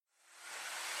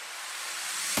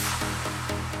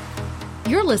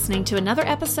You're listening to another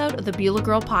episode of the Beulah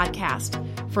Girl Podcast.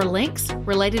 For links,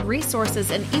 related resources,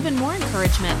 and even more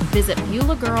encouragement, visit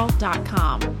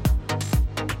BeulahGirl.com.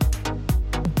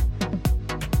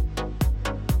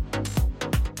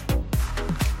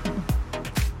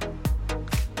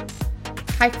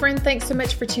 Hi, friend. Thanks so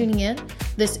much for tuning in.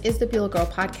 This is the Beulah Girl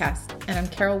Podcast, and I'm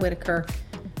Carol Whitaker,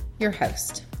 your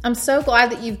host. I'm so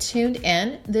glad that you've tuned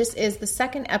in. This is the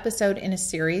second episode in a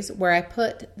series where I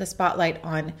put the spotlight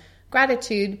on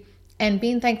gratitude and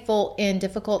being thankful in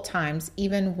difficult times,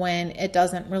 even when it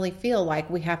doesn't really feel like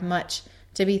we have much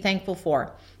to be thankful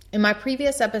for. In my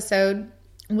previous episode,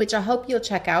 which I hope you'll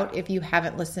check out if you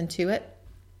haven't listened to it,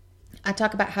 I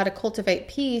talk about how to cultivate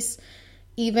peace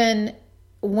even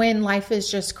when life is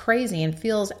just crazy and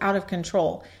feels out of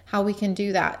control, how we can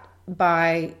do that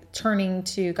by turning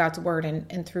to God's word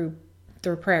and through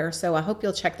prayer. So I hope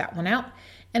you'll check that one out.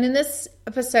 And in this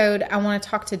episode, I want to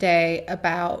talk today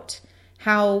about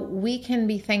how we can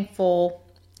be thankful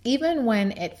even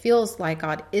when it feels like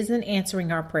God isn't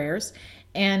answering our prayers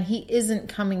and He isn't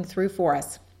coming through for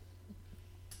us.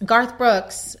 Garth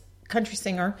Brooks, country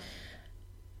singer,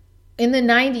 in the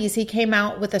 90s, he came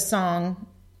out with a song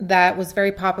that was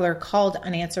very popular called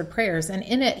Unanswered Prayers. And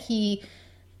in it, he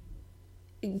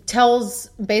tells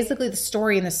basically the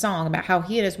story in the song about how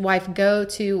he and his wife go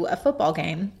to a football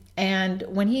game. And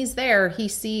when he's there, he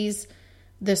sees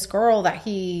this girl that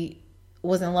he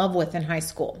was in love with in high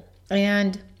school.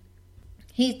 And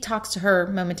he talks to her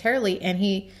momentarily, and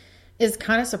he is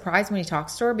kind of surprised when he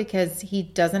talks to her because he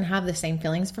doesn't have the same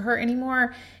feelings for her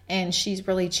anymore. And she's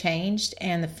really changed,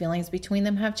 and the feelings between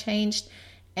them have changed.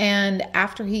 And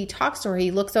after he talks to her,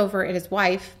 he looks over at his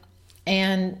wife,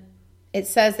 and it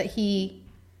says that he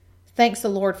thanks the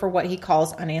Lord for what he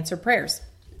calls unanswered prayers.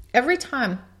 Every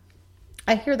time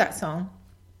I hear that song,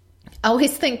 I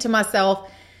always think to myself,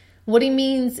 what he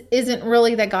means isn't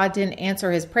really that God didn't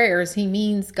answer his prayers. He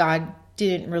means God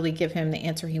didn't really give him the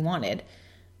answer he wanted,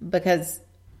 because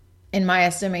in my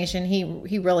estimation,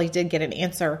 he really did get an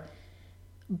answer.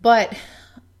 But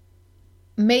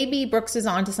maybe Brooks is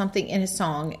onto something in his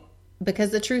song, because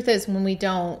the truth is, when we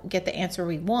don't get the answer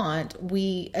we want,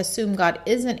 we assume God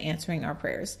isn't answering our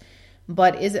prayers.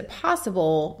 But is it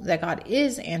possible that God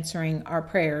is answering our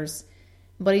prayers,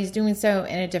 but He's doing so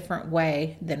in a different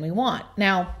way than we want?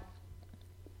 Now,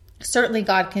 certainly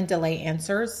God can delay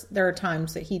answers. There are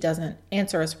times that He doesn't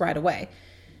answer us right away.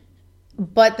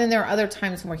 But then there are other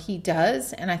times where He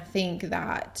does. And I think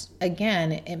that,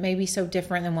 again, it may be so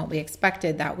different than what we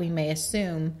expected that we may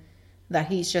assume that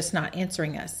He's just not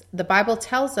answering us. The Bible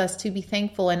tells us to be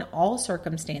thankful in all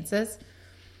circumstances.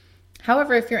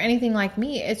 However, if you're anything like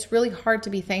me, it's really hard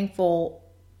to be thankful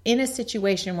in a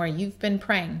situation where you've been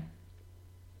praying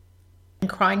and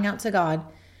crying out to God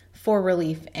for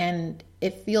relief, and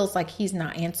it feels like He's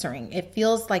not answering. It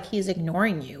feels like He's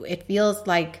ignoring you. It feels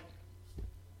like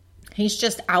He's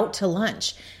just out to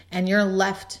lunch, and you're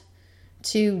left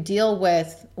to deal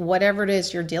with whatever it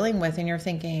is you're dealing with, and you're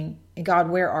thinking, God,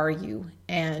 where are you?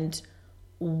 And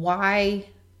why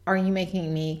are you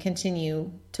making me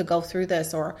continue to go through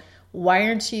this? Or why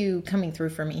aren't you coming through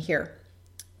for me here?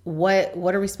 What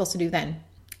are we supposed to do then?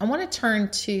 I want to turn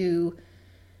to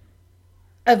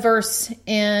a verse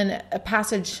in a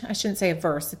passage. I shouldn't say a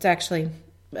verse. It's actually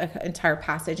an entire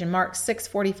passage in Mark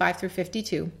 6:45 through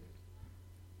 52,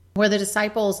 where the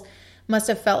disciples must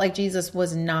have felt like Jesus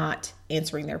was not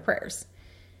answering their prayers.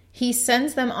 He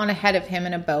sends them on ahead of Him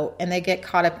in a boat, and they get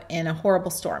caught up in a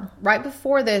horrible storm. Right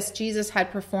before this, Jesus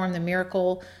had performed the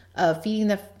miracle of feeding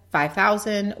the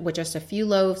 5,000 with just a few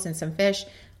loaves and some fish.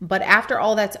 But after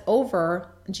all that's over,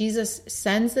 Jesus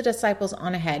sends the disciples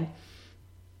on ahead,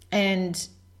 and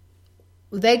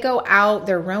they go out.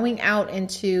 They're rowing out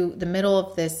into the middle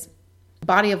of this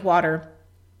body of water,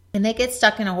 and they get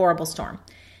stuck in a horrible storm.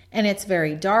 And it's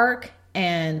very dark,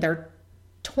 and they're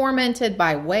tormented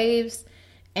by waves.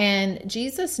 And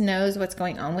Jesus knows what's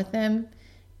going on with them.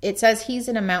 It says He's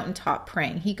in a mountaintop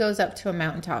praying. He goes up to a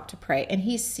mountaintop to pray, and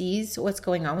He sees what's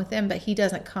going on with them, but He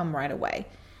doesn't come right away.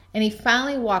 And He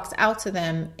finally walks out to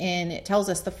them, and it tells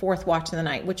us the fourth watch of the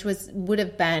night, which would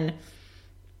have been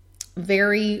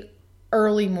very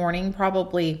early morning,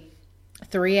 probably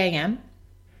 3 a.m.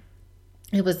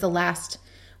 It was the last,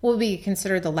 what would be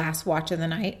considered the last watch of the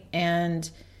night. And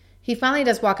He finally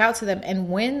does walk out to them. And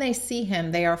when they see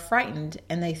Him, they are frightened,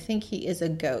 and they think He is a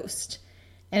ghost.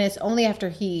 And it's only after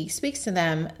He speaks to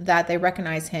them that they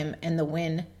recognize Him, and the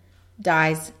wind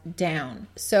dies down.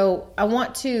 So I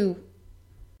want to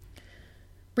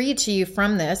read to you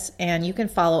from this, and you can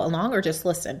follow along or just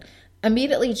listen.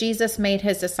 Immediately, Jesus made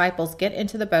His disciples get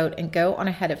into the boat and go on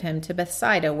ahead of Him to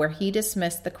Bethsaida, where He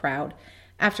dismissed the crowd.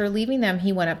 After leaving them,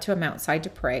 he went up to a mountainside to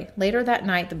pray. Later that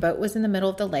night, the boat was in the middle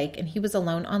of the lake, and he was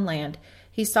alone on land.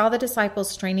 He saw the disciples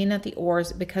straining at the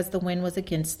oars because the wind was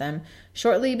against them.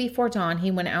 Shortly before dawn, he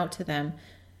went out to them,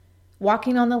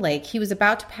 walking on the lake. He was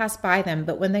about to pass by them,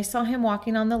 but when they saw him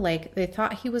walking on the lake, they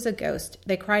thought he was a ghost.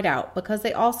 They cried out, because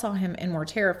they all saw him and were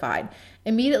terrified.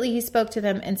 Immediately he spoke to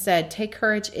them and said, "Take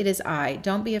courage, it is I.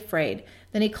 Don't be afraid."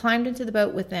 Then he climbed into the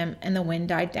boat with them, and the wind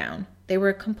died down. They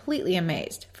were completely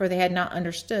amazed, for they had not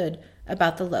understood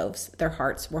about the loaves. Their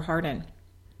hearts were hardened.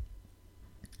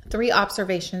 3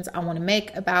 observations I want to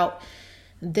make about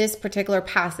this particular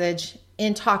passage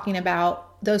in talking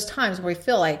about those times where we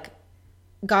feel like,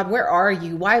 God, where are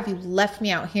you? Why have you left me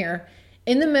out here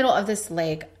in the middle of this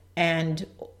lake? And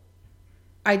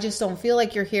I just don't feel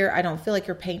like you're here. I don't feel like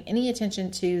you're paying any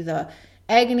attention to the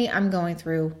agony I'm going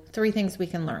through. 3 things we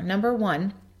can learn. Number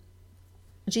 1,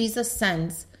 Jesus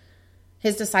sends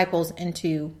his disciples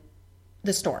into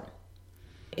the storm.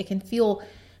 It can feel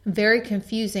very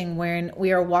confusing when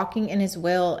we are walking in his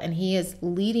will and he is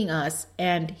leading us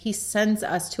and he sends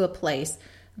us to a place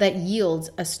that yields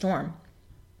a storm.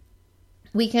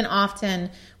 We can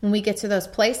often, when we get to those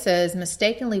places,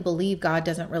 mistakenly believe God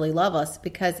doesn't really love us,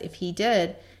 because if he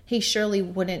did, he surely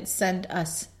wouldn't send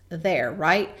us there,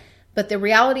 right? But the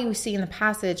reality we see in the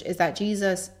passage is that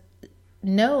Jesus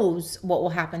knows what will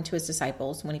happen to his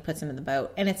disciples when he puts them in the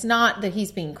boat. And it's not that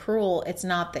he's being cruel. It's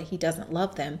not that he doesn't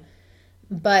love them,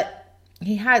 but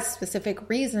he has specific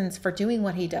reasons for doing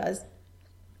what he does.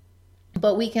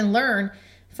 But we can learn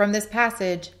from this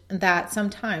passage that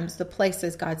sometimes the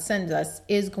places God sends us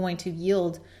is going to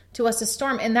yield to us a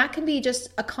storm. And that can be just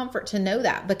a comfort to know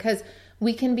that, because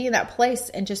we can be in that place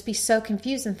and just be so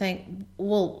confused and think,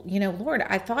 well, Lord,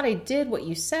 I thought I did what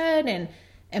you said, and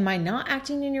am I not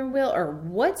acting in your will, or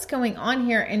what's going on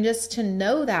here? And just to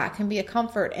know that can be a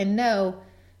comfort, and know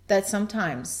that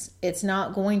sometimes it's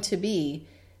not going to be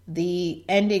the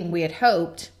ending we had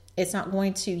hoped. It's not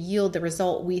going to yield the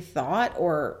result we thought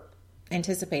or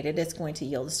anticipated. It's going to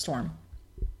yield a storm.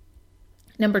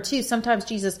 Number 2, sometimes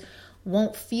Jesus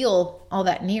won't feel all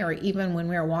that near, even when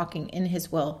we're walking in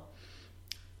his will.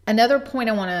 Another point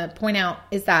I want to point out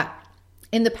is that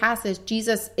in the passage,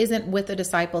 Jesus isn't with the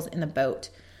disciples in the boat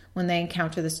when they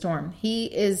encounter the storm. He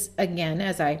is, again,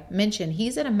 as I mentioned,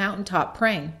 he's at a mountaintop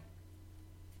praying.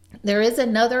 There is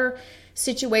another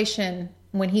situation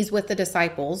when he's with the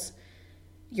disciples,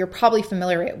 you're probably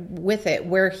familiar with it,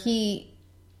 where he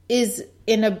is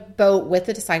in a boat with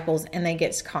the disciples and they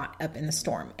get caught up in the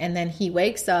storm. And then he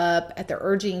wakes up at their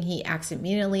urging, he acts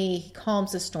immediately, he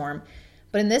calms the storm.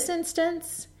 But in this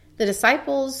instance, the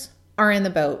disciples are in the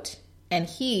boat and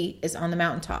he is on the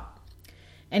mountaintop.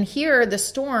 And here the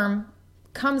storm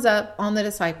comes up on the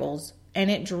disciples and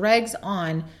it drags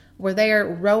on, where they are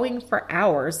rowing for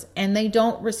hours and they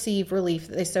don't receive relief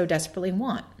that they so desperately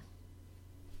want.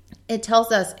 It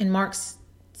tells us in Mark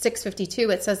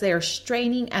 6:52, it says they are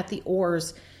straining at the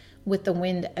oars with the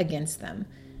wind against them.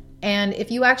 And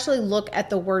if you actually look at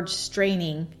the word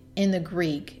straining in the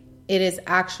Greek, it is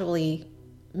actually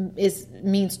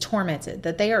means tormented,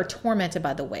 that they are tormented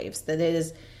by the waves, that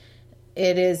it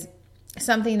is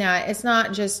something that it's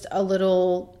not just a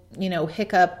little,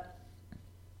 hiccup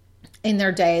in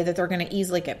their day that they're going to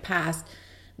easily get past.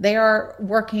 They are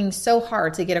working so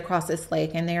hard to get across this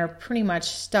lake, and they are pretty much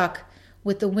stuck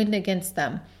with the wind against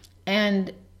them.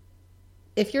 And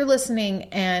if you're listening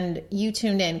and you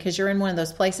tuned in because you're in one of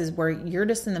those places where you're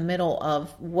just in the middle of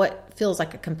what feels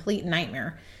like a complete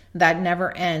nightmare that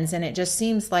never ends, and it just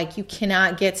seems like you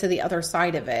cannot get to the other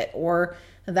side of it, or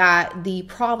that the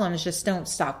problems just don't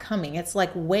stop coming. It's like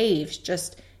waves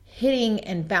just hitting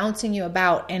and bouncing you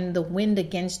about, and the wind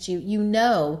against you.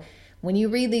 When you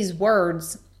read these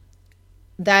words,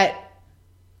 that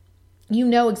you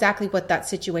know exactly what that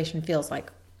situation feels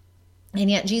like. And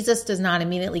yet Jesus does not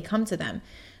immediately come to them.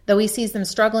 Though he sees them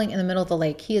struggling in the middle of the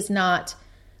lake, he is not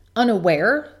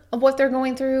unaware of what they're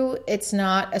going through. It's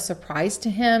not a surprise to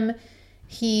him.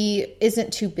 He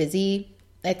isn't too busy.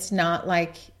 It's not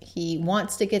like he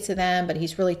wants to get to them, but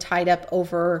he's really tied up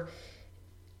over,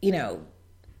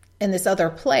 in this other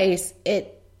place.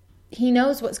 He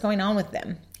knows what's going on with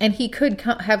them. And he could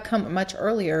have come much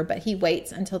earlier, but he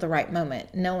waits until the right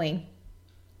moment, knowing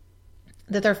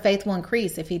that their faith will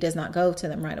increase if he does not go to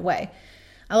them right away.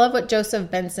 I love what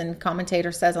Joseph Benson,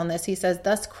 commentator, says on this. He says,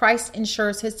 "Thus Christ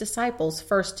ensures his disciples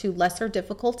first to lesser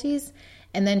difficulties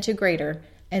and then to greater,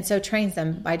 and so trains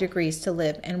them by degrees to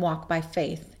live and walk by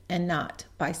faith and not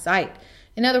by sight."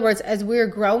 In other words, as we're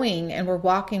growing and we're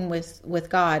walking with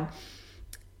God,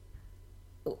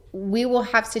 we will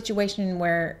have situations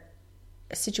where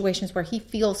situations where he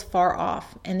feels far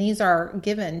off. And these are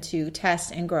given to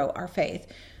test and grow our faith.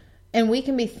 And we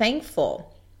can be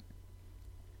thankful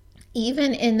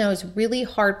even in those really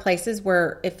hard places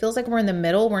where it feels like we're in the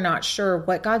middle. We're not sure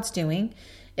what God's doing.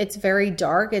 It's very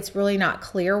dark. It's really not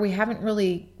clear. We haven't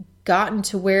really gotten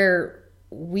to where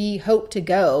we hope to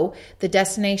go, the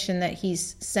destination that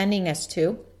he's sending us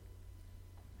to.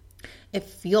 It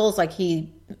feels like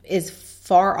he is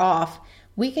far off.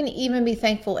 We can even be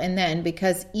thankful in then,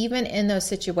 because even in those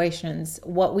situations,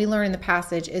 what we learn in the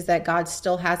passage is that God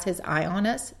still has his eye on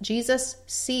us. Jesus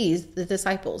sees the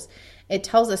disciples. It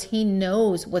tells us he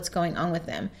knows what's going on with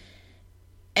them.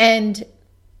 And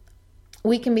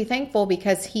we can be thankful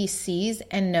because he sees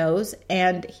and knows,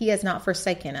 and he has not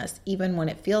forsaken us, even when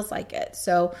it feels like it.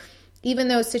 So even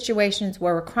those situations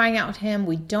where we're crying out to him,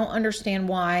 we don't understand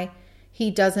why, he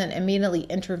doesn't immediately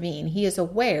intervene. He is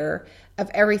aware of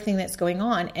everything that's going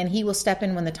on, and he will step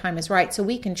in when the time is right. So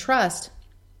we can trust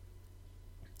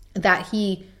that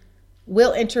he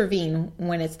will intervene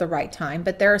when it's the right time.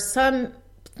 But there are some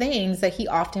things that he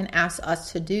often asks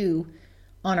us to do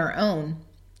on our own.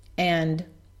 And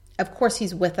of course,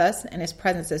 he's with us and his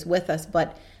presence is with us,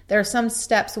 but there are some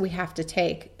steps we have to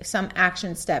take, some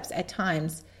action steps at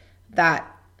times that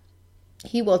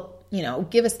he will,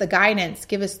 give us the guidance,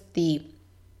 give us the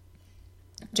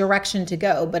direction to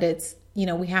go. But it's,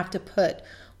 we have to put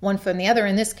one foot in the other.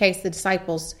 In this case, the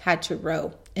disciples had to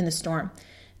row in the storm.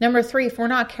 Number 3, if we're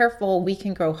not careful, we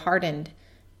can grow hardened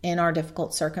in our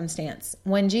difficult circumstance.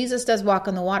 When Jesus does walk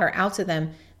on the water out to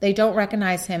them, they don't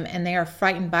recognize him and they are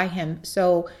frightened by him.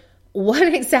 So what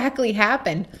exactly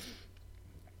happened?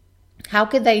 How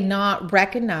could they not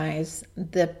recognize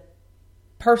the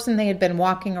person they had been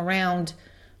walking around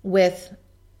with,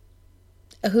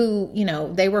 who,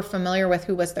 they were familiar with,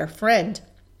 who was their friend?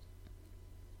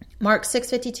 Mark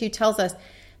 6:52 tells us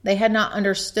they had not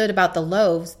understood about the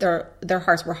loaves. Their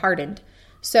hearts were hardened.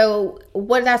 So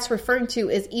what that's referring to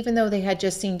is, even though they had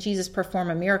just seen Jesus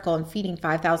perform a miracle in feeding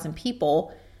 5,000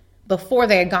 people before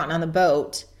they had gotten on the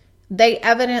boat, they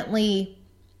evidently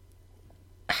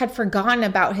had forgotten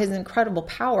about his incredible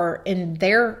power in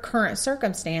their current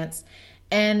circumstance.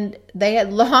 And they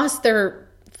had lost their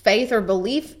faith or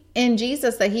belief in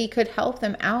Jesus that he could help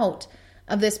them out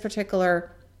of this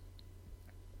particular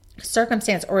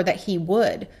circumstance, or that he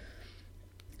would.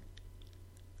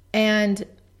 And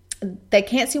they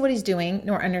can't see what he's doing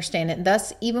nor understand it.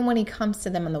 Thus, even when he comes to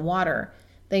them in the water,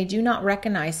 they do not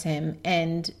recognize him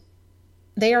and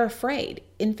they are afraid.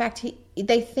 In fact,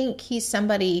 they think he's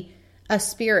somebody, a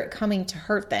spirit coming to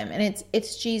hurt them, and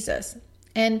it's Jesus.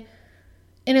 And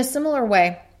in a similar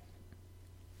way,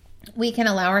 we can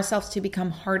allow ourselves to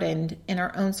become hardened in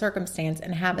our own circumstance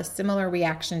and have a similar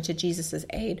reaction to Jesus's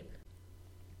aid.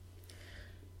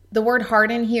 The word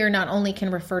harden here not only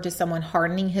can refer to someone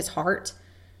hardening his heart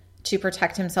to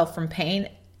protect himself from pain.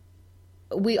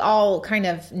 We all kind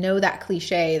of know that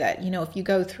cliche that, if you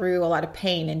go through a lot of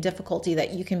pain and difficulty,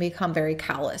 that you can become very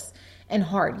callous and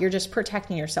hard. You're just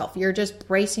protecting yourself. You're just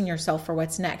bracing yourself for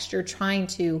what's next. You're trying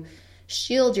to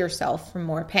shield yourself from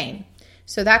more pain.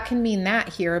 So that can mean that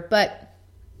here. But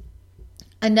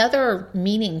another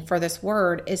meaning for this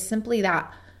word is simply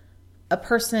that a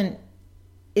person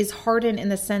is hardened in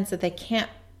the sense that they can't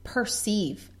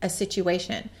perceive a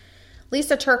situation.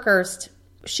 Lisa Turkhurst,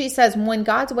 she says, when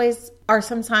God's ways are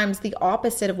sometimes the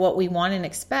opposite of what we want and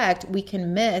expect, we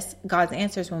can miss God's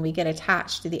answers when we get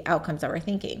attached to the outcomes that we're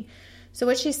thinking. So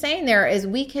what she's saying there is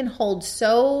we can hold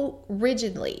so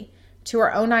rigidly to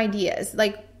our own ideas.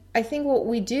 Like, I think what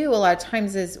we do a lot of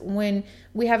times is when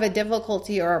we have a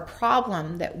difficulty or a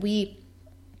problem, that we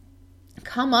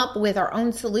come up with our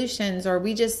own solutions, or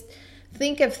we just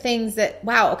think of things that,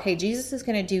 wow, okay, Jesus is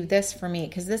going to do this for me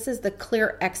because this is the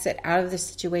clear exit out of this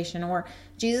situation, or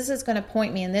Jesus is going to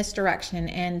point me in this direction.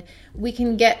 And we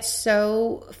can get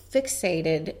so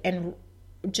fixated and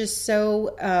just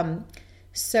so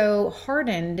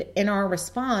hardened in our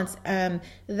response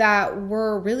that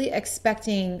we're really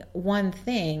expecting one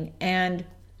thing. And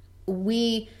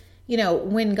we,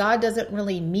 when God doesn't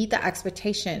really meet the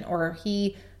expectation, or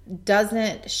he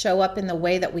doesn't show up in the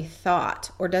way that we thought,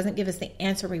 or doesn't give us the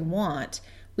answer we want,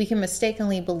 we can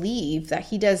mistakenly believe that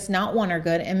he does not want our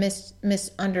good and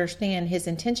misunderstand his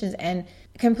intentions and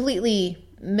completely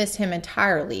miss him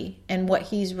entirely and what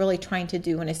he's really trying to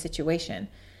do in a situation.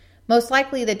 Most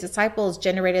likely, the disciples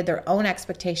generated their own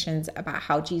expectations about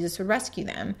how Jesus would rescue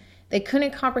them. They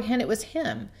couldn't comprehend it was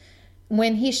him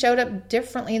when he showed up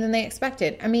differently than they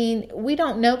expected. I mean, we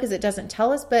don't know because it doesn't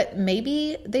tell us, but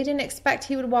maybe they didn't expect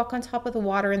he would walk on top of the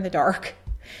water in the dark.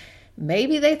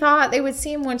 Maybe they thought they would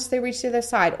see him once they reached the other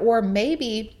side. Or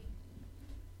maybe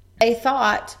They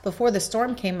thought before the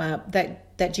storm came up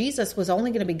that Jesus was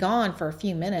only going to be gone for a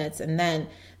few minutes, and then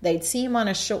they'd see him on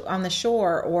the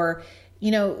shore, or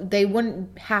they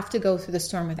wouldn't have to go through the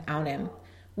storm without him.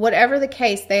 Whatever the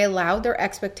case, they allowed their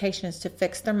expectations to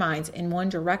fix their minds in one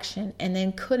direction, and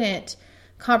then couldn't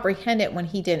comprehend it when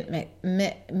he didn't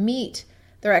meet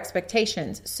their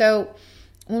expectations. So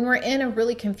when we're in a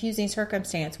really confusing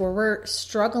circumstance where we're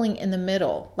struggling in the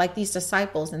middle, like these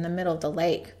disciples in the middle of the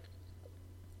lake,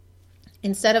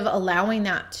 instead of allowing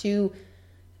that to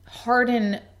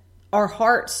harden our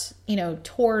hearts,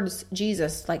 towards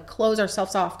Jesus, like close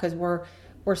ourselves off because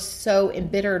we're so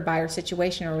embittered by our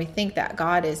situation, or we think that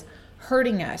God is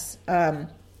hurting us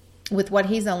with what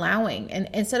he's allowing. And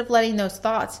instead of letting those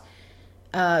thoughts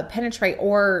penetrate,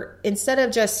 or instead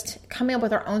of just coming up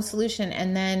with our own solution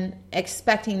and then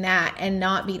expecting that and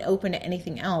not being open to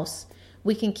anything else,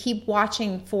 we can keep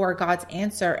watching for God's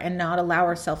answer and not allow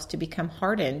ourselves to become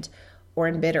hardened or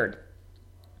embittered.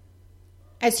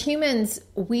 As humans,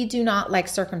 we do not like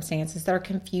circumstances that are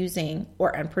confusing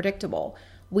or unpredictable.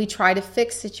 We try to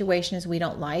fix situations we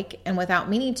don't like, and without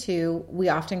meaning to, we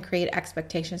often create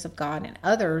expectations of God and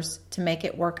others to make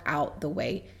it work out the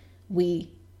way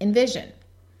we envision.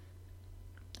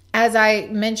 As I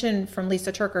mentioned from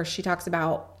Lisa Turker, she talks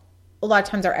about a lot of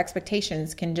times our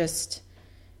expectations can just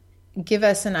give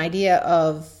us an idea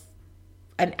of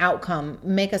an outcome,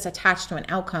 make us attached to an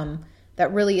outcome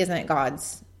that really isn't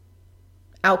God's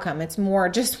outcome. It's more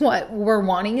just what we're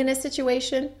wanting in a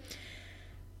situation,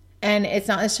 and it's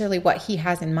not necessarily what he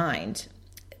has in mind.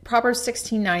 Proverbs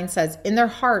 16:9 says, "In their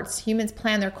hearts, humans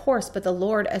plan their course, but the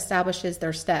Lord establishes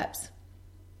their steps."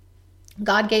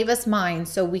 God gave us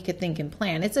minds so we could think and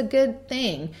plan. It's a good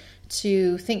thing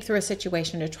to think through a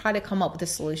situation, to try to come up with a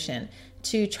solution,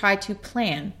 to try to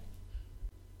plan.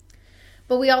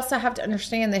 But we also have to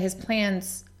understand that his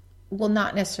plans will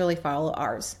not necessarily follow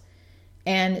ours.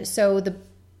 And so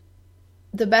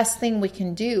the best thing we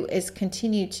can do is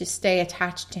continue to stay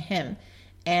attached to him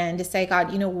and to say,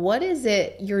 God, what is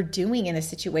it you're doing in a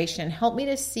situation? Help me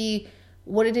to see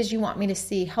what it is you want me to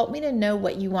see. Help me to know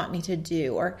what you want me to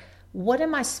do. Or what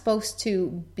am I supposed to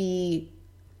be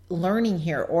learning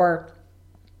here? Or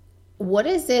what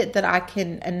is it that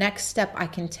a next step I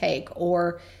can take?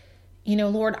 Or,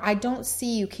 Lord, I don't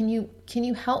see you. Can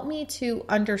you help me to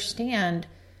understand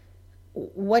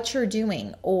what you're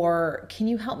doing? Or can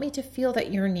you help me to feel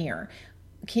that you're near?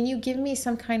 Can you give me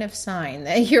some kind of sign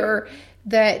that you're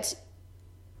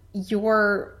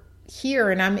here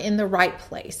and I'm in the right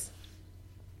place?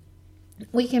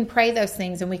 We can pray those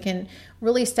things and we can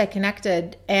really stay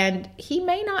connected. And he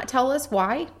may not tell us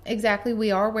why exactly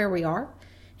we are where we are.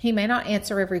 He may not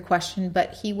answer every question,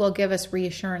 but he will give us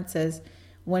reassurances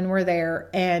when we're there.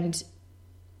 And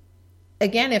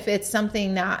again, if it's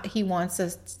something that he wants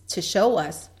us to show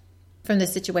us from the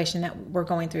situation that we're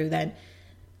going through, then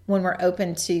when we're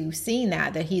open to seeing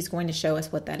that he's going to show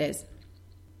us what that is.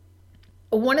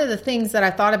 One of the things that I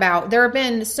thought about, there have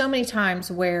been so many times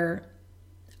where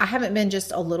I haven't been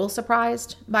just a little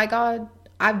surprised by God.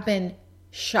 I've been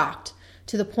shocked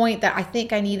to the point that I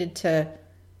think I needed to,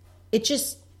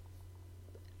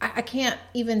 I can't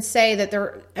even say that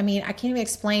I can't even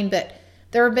explain, but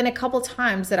there have been a couple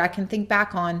times that I can think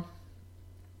back on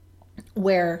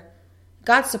where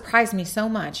God surprised me so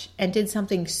much and did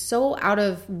something so out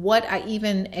of what I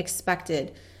even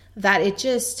expected that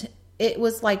it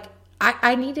was like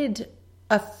I needed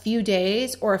a few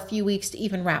days or a few weeks to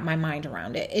even wrap my mind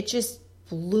around it. It just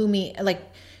blew me.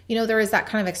 There is that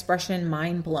kind of expression,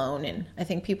 mind blown. And I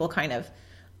think people kind of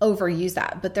overuse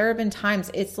that. But there have been times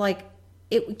it's like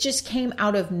it just came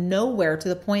out of nowhere to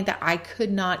the point that I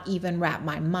could not even wrap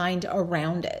my mind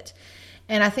around it.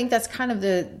 And I think that's kind of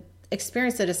the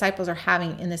experience the disciples are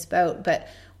having in this boat. But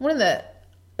one of the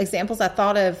examples I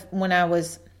thought of when I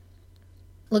was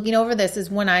looking over this is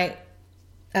when I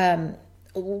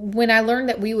learned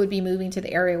that we would be moving to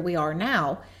the area we are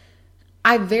now.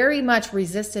 I very much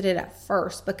resisted it at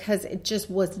first because it just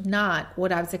was not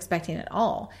what I was expecting at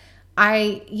all.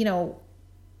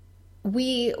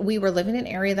 We were living in an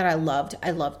area that I loved.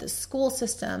 I loved the school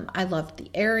system. I loved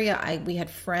the area. We had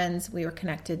friends. We were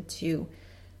connected to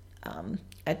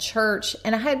a church.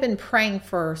 And I had been praying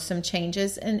for some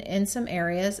changes in some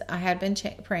areas. I had been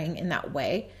praying in that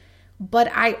way.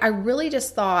 But I really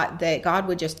just thought that God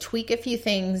would just tweak a few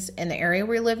things in the area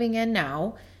we're living in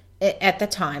now, at the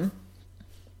time,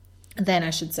 then I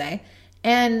should say.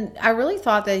 And I really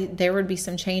thought that there would be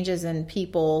some changes in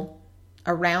people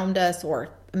around us, or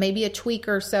maybe a tweak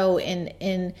or so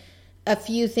in a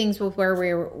few things with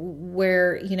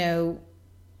where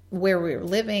where we were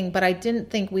living, but I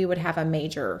didn't think we would have a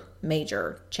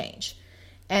major change.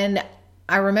 And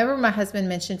I remember my husband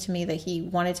mentioned to me that he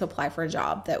wanted to apply for a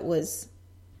job that was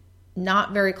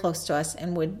not very close to us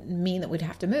and would mean that we'd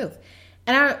have to move.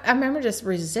 And I remember just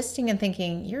resisting and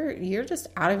thinking, you're just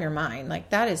out of your mind. Like,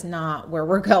 that is not where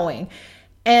we're going.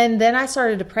 And then I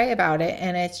started to pray about it,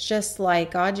 and it's just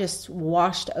like God just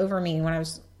washed over me when I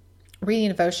was reading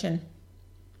devotion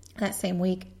that same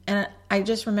week. And I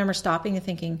just remember stopping and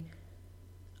thinking,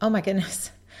 oh my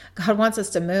goodness, God wants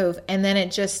us to move. And then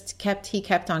he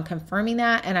kept on confirming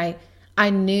that. And I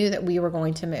knew that we were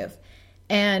going to move.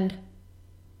 And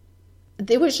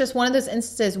it was just one of those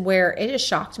instances where it just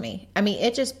shocked me. I mean,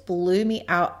 it just blew me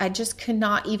out. I just could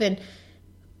not even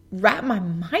wrap my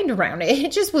mind around it.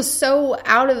 It just was so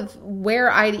out of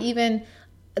where I had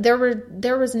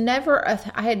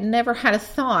never had a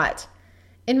thought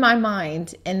in my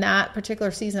mind in that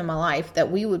particular season of my life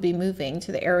that we would be moving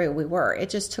to the area we were. It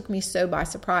just took me so by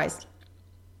surprise.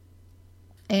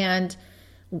 And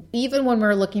even when we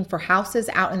were looking for houses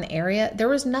out in the area, there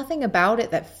was nothing about it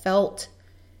that felt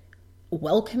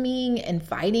welcoming,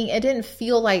 inviting. It didn't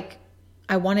feel like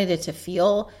I wanted it to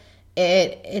feel.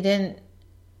 It didn't,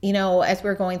 as we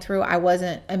were going through, I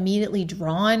wasn't immediately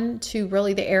drawn to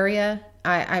really the area.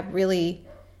 I really,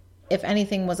 if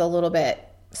anything, was a little bit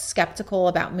skeptical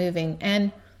about moving.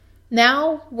 And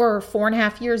now we're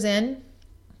 4.5 years in.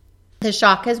 The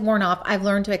shock has worn off. I've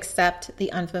learned to accept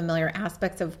the unfamiliar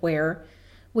aspects of where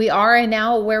we are. And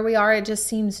now where we are, it just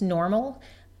seems normal.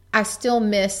 I still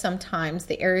miss sometimes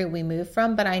the area we moved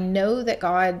from, but I know that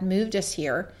God moved us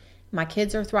here. My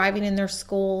kids are thriving in their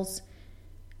schools.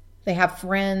 They have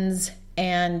friends.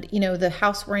 And, the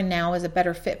house we're in now is a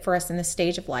better fit for us in this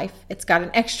stage of life. It's got an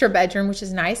extra bedroom, which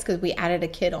is nice because we added a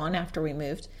kid on after we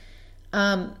moved.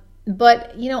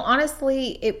 But,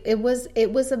 honestly, it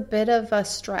was a bit of a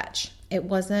stretch. It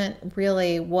wasn't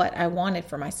really what I wanted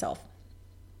for myself.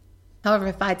 However,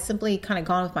 if I'd simply kind of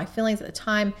gone with my feelings at the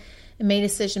time and made a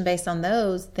decision based on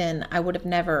those, then I would have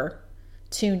never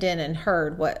tuned in and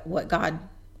heard what God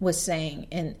was saying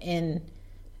in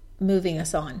moving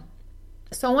us on.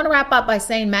 So I want to wrap up by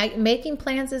saying making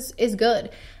plans is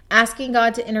good. Asking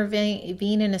God to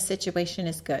intervene in a situation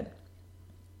is good.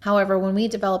 However, when we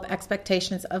develop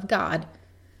expectations of God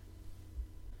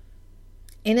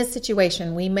in a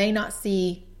situation, we may not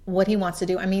see what he wants to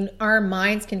do. I mean, our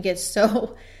minds can get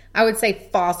so, I would say,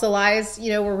 fossilized,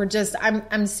 where we're just,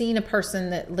 I'm seeing a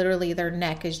person that literally their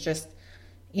neck is just,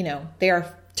 they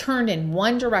are turned in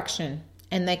one direction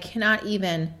and they cannot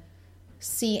even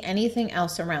see anything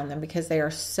else around them because they are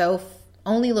so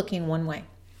only looking one way.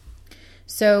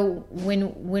 So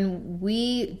when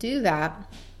we do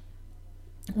that,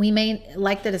 we may,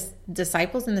 like the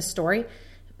disciples in the story,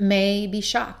 may be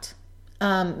shocked,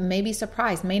 may be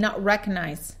surprised, may not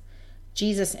recognize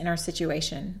Jesus in our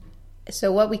situation.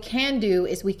 So what we can do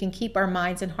is we can keep our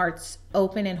minds and hearts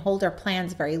open and hold our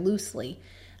plans very loosely,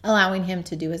 allowing him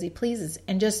to do as he pleases,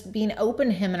 and just being open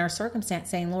to him in our circumstance,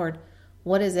 saying, Lord,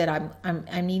 what is it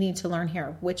I'm needing to learn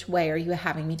here? Which way are you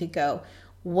having me to go?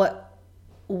 What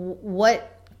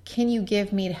can you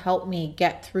give me to help me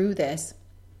get through this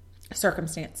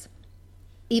circumstance?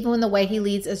 Even when the way he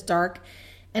leads is dark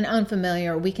and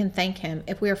unfamiliar, we can thank him.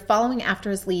 If we are following after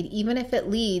his lead, even if it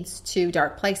leads to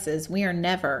dark places, we are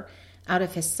never out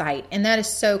of his sight. And that is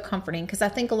so comforting, because I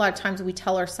think a lot of times we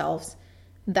tell ourselves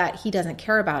that he doesn't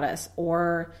care about us,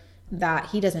 or that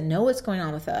he doesn't know what's going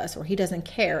on with us, or he doesn't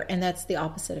care. And that's the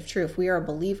opposite of true. If we are a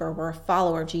believer, we're a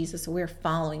follower of Jesus, so we're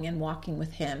following and walking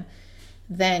with him,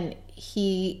 then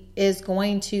he is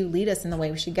going to lead us in the way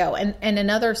we should go. And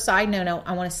another side note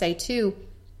I want to say too,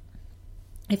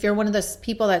 if you're one of those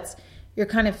people you're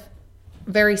kind of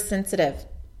very sensitive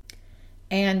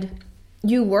and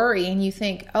you worry and you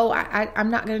think, oh, I'm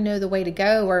not going to know the way to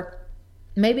go, or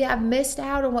maybe I've missed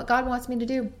out on what God wants me to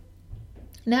do.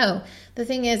 No, the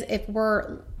thing is, if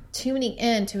we're tuning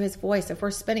in to his voice, if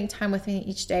we're spending time with him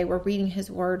each day, we're reading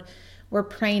his word, we're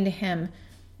praying to him,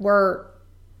 we're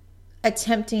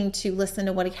attempting to listen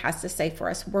to what he has to say for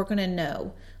us, we're going to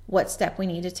know what step we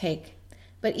need to take.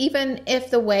 But even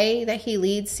if the way that he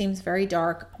leads seems very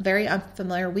dark, very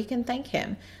unfamiliar, we can thank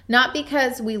him. Not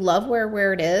because we love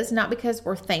where it is, not because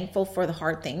we're thankful for the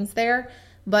hard things there,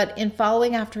 but in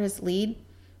following after his lead,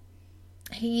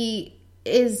 we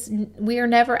are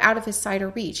never out of his sight or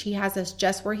reach. He has us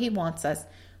just where he wants us.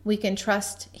 We can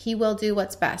trust he will do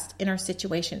what's best in our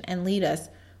situation and lead us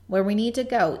where we need to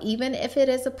go, even if it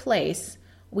is a place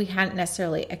we hadn't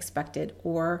necessarily expected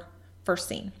or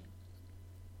foreseen.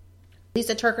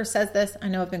 Lisa Turker says this. I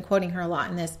know I've been quoting her a lot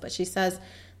in this, but she says,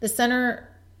 the center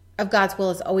of God's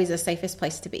will is always the safest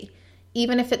place to be,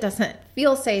 even if it doesn't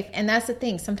feel safe. And that's the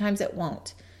thing. Sometimes it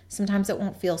won't. Sometimes it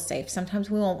won't feel safe. Sometimes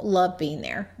we won't love being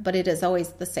there, but it is always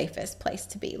the safest place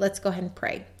to be. Let's go ahead and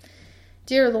pray.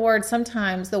 Dear Lord,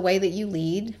 sometimes the way that you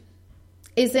lead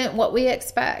isn't what we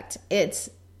expect. It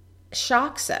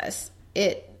shocks us.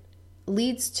 It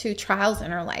leads to trials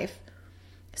in our life.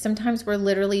 Sometimes we're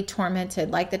literally tormented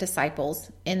like the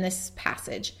disciples in this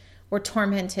passage. We're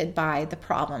tormented by the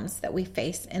problems that we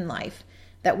face in life,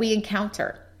 that we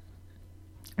encounter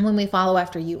when we follow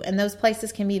after you. And those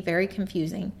places can be very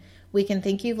confusing. We can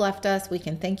think you've left us. We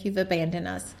can think you've abandoned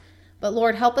us. But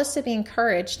Lord, help us to be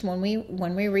encouraged when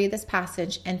we read this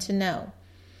passage, and to know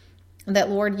that,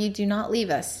 Lord, you do not leave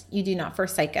us. You do not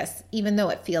forsake us, even though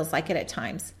it feels like it at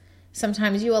times.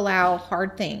 Sometimes you allow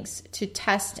hard things to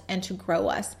test and to grow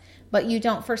us, but you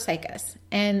don't forsake us.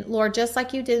 And Lord, just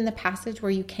like you did in the passage where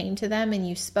you came to them and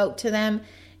you spoke to them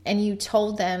and you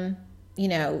told them,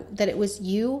 that it was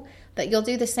you, that you'll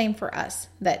do the same for us.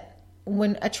 That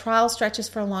when a trial stretches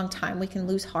for a long time, we can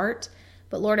lose heart.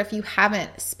 But Lord, if you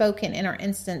haven't spoken in our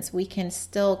instance, we can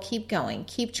still keep going,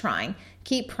 keep trying,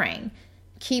 keep praying,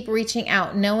 keep reaching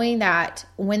out, knowing that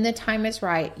when the time is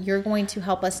right, you're going to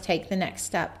help us take the next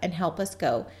step and help us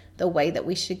go the way that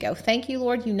we should go. Thank you,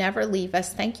 Lord, you never leave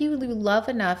us. Thank you, you love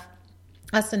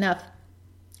us enough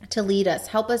to lead us.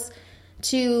 Help us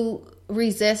to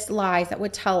resist lies that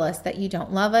would tell us that you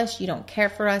don't love us, you don't care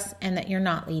for us, and that you're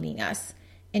not leading us.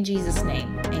 In Jesus'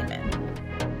 name, amen.